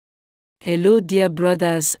Hello, dear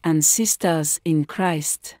brothers and sisters in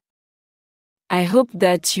Christ. I hope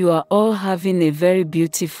that you are all having a very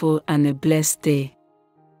beautiful and a blessed day.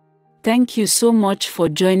 Thank you so much for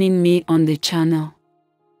joining me on the channel.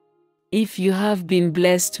 If you have been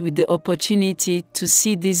blessed with the opportunity to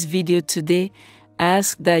see this video today, I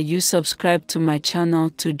ask that you subscribe to my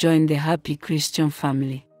channel to join the happy Christian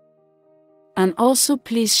family. And also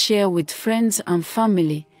please share with friends and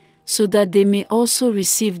family, so that they may also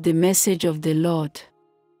receive the message of the Lord.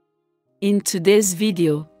 In today's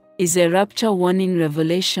video is a rapture warning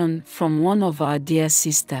revelation from one of our dear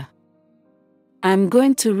sister. I'm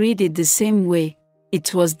going to read it the same way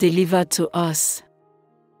it was delivered to us.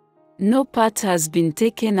 No part has been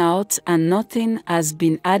taken out and nothing has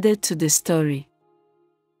been added to the story.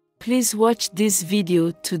 Please watch this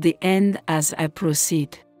video to the end as I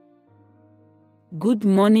proceed. Good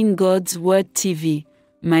morning, God's Word TV.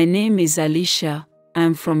 My name is Alicia.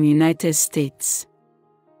 I'm from United States.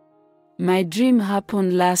 My dream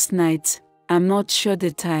happened last night. I'm not sure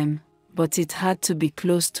the time, but it had to be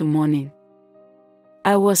close to morning.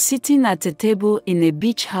 I was sitting at a table in a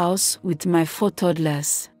beach house with my 4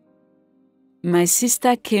 toddlers. My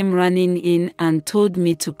sister came running in and told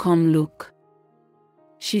me to come look.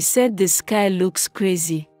 She said the sky looks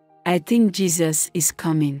crazy. I think Jesus is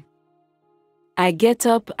coming. I get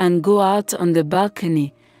up and go out on the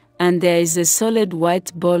balcony, and there is a solid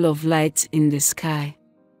white ball of light in the sky.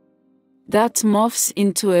 That morphs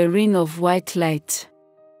into a ring of white light.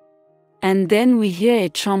 And then we hear a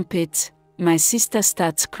trumpet. My sister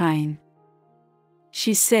starts crying.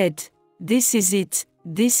 She said, "This is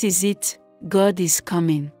it, God is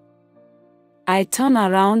coming." I turn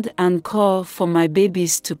around and call for my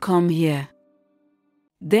babies to come here.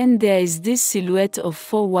 Then there is this silhouette of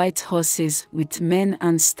 4 white horses with men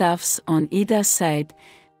and staffs on either side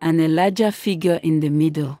and a larger figure in the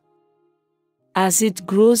middle. As it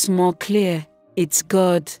grows more clear, it's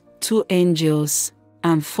God, 2 angels,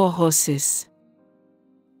 and 4 horses.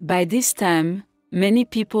 By this time, many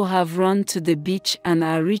people have run to the beach and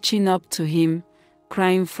are reaching up to him,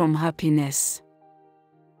 crying from happiness.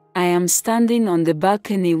 I am standing on the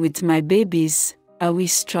balcony with my babies. Are we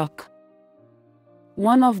struck?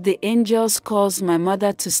 One of the angels calls my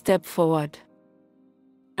mother to step forward.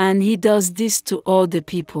 And he does this to all the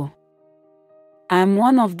people. I'm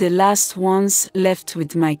one of the last ones left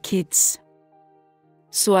with my kids.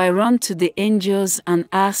 So I run to the angels and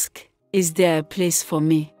ask, "Is there a place for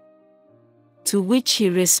me?" To which he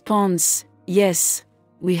responds, "Yes,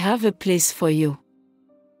 we have a place for you."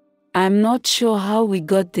 I'm not sure how we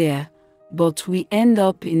got there, but we end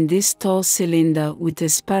up in this tall cylinder with a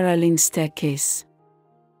spiraling staircase.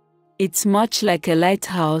 It's much like a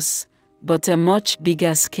lighthouse, but a much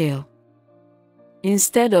bigger scale.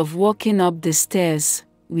 Instead of walking up the stairs,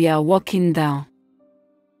 we are walking down.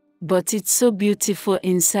 But it's so beautiful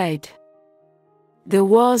inside. The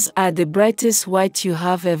walls are the brightest white you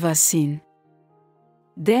have ever seen.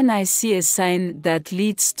 Then I see a sign that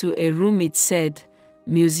leads to a room. It said,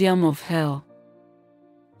 "Museum of Hell."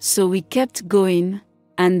 So we kept going,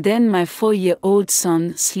 and then my 4-year-old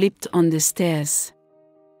son slipped on the stairs.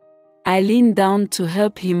 I leaned down to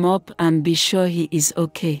help him up and be sure he is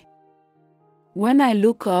okay. When I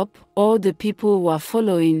look up, all the people were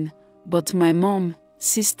following, but my mom,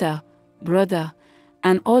 sister, brother,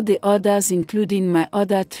 and all the others, including my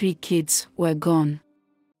other 3 kids, were gone.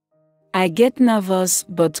 I get nervous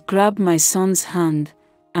but grab my son's hand,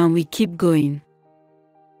 and we keep going.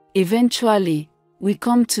 Eventually, we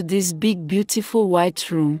come to this big beautiful white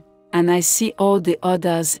room, and I see all the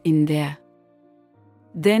others in there.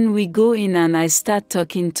 Then we go in and I start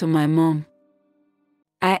talking to my mom.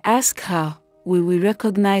 I ask her, will we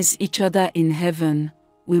recognize each other in heaven?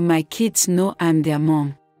 Will my kids know I'm their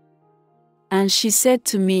mom? And she said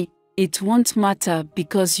to me, "It won't matter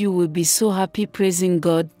because you will be so happy praising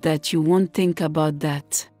God that you won't think about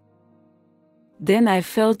that." Then I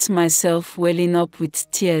felt myself welling up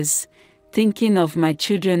with tears, thinking of my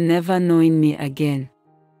children never knowing me again.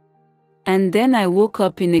 And then I woke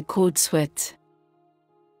up in a cold sweat.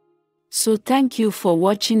 So thank you for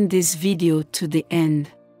watching this video to the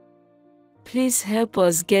end. Please help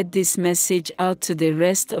us get this message out to the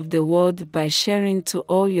rest of the world by sharing to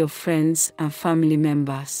all your friends and family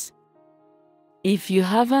members. If you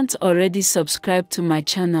haven't already subscribed to my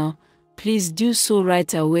channel, please do so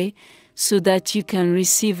right away so that you can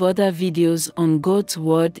receive other videos on God's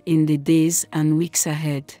Word in the days and weeks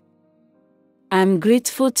ahead. I'm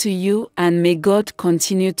grateful to you and may God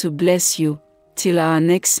continue to bless you. Till our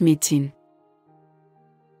next meeting.